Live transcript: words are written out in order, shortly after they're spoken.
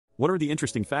What are the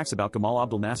interesting facts about Gamal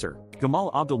Abdel Nasser? Gamal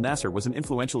Abdel Nasser was an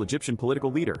influential Egyptian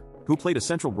political leader who played a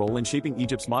central role in shaping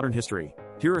Egypt's modern history.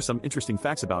 Here are some interesting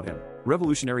facts about him.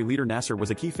 Revolutionary leader Nasser was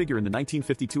a key figure in the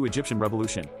 1952 Egyptian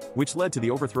Revolution, which led to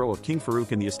the overthrow of King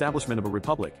Farouk and the establishment of a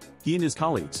republic. He and his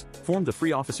colleagues formed the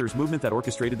Free Officers movement that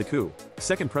orchestrated the coup.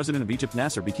 Second President of Egypt,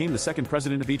 Nasser became the second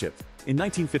President of Egypt. In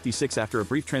 1956, after a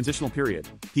brief transitional period,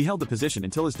 he held the position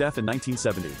until his death in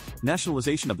 1970.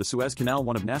 Nationalization of the Suez Canal.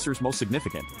 One of Nasser's most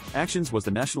significant actions was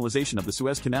the nationalization of the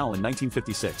Suez Canal in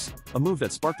 1956, a move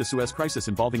that sparked the Suez crisis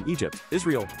involving Egypt,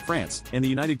 Israel, France, and the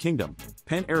United Kingdom.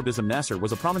 Pan-Arabism. Nasser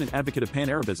was a prominent advocate of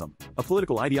Pan-Arabism, a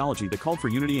political ideology that called for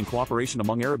unity and cooperation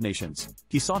among Arab nations.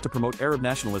 He sought to promote Arab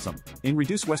nationalism and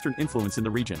reduce Western influence in the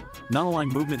region.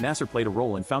 Non-aligned movement. Nasser played a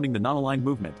role in founding the non-aligned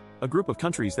movement, a group of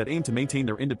countries that aimed to maintain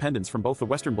their independence from both the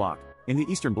Western Bloc and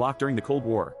the Eastern Bloc during the Cold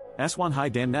War. Aswan High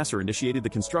Dam. Nasser initiated the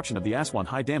construction of the Aswan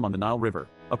High Dam on the Nile River,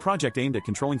 a project aimed at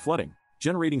controlling flooding,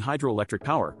 generating hydroelectric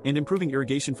power, and improving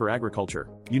irrigation for agriculture.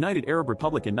 United Arab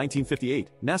Republic. In 1958,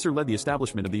 Nasser led the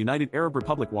establishment of the United Arab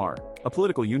Republic WAR, a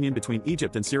political union between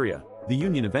Egypt and Syria. The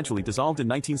union eventually dissolved in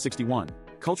 1961.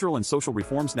 Cultural and social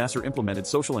reforms. Nasser implemented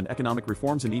social and economic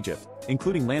reforms in Egypt,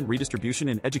 including land redistribution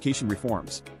and education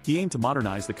reforms. He aimed to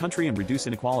modernize the country and reduce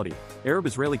inequality.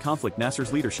 Arab-Israeli conflict.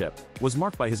 Nasser's leadership was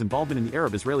marked by his involvement in the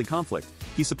Arab-Israeli conflict.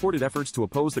 He supported efforts to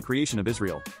oppose the creation of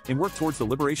Israel and worked towards the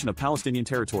liberation of Palestinian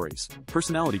territories.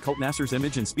 Personality cult. Nasser's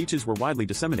image and speeches were widely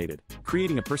disseminated,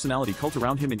 creating a personality cult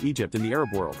around him in Egypt and the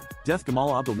Arab world. Death.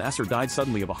 Gamal Abdel Nasser died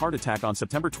suddenly of a heart attack on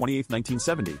September 28,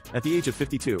 1970, at the age of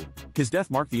 52. His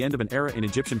death marked the end of an era in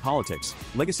Egyptian politics.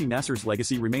 Legacy. Nasser's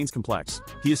legacy remains complex.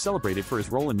 He is celebrated for his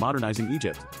role in modernizing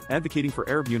Egypt, advocating for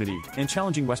Arab unity, and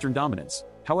challenging Western dominance.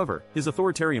 However, his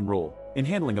authoritarian rule and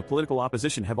handling of political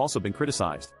opposition have also been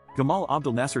criticized. Gamal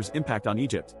Abdel Nasser's impact on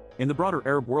Egypt and the broader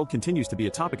Arab world continues to be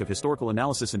a topic of historical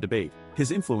analysis and debate.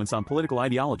 His influence on political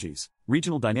ideologies,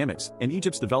 regional dynamics, and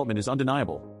Egypt's development is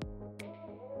undeniable.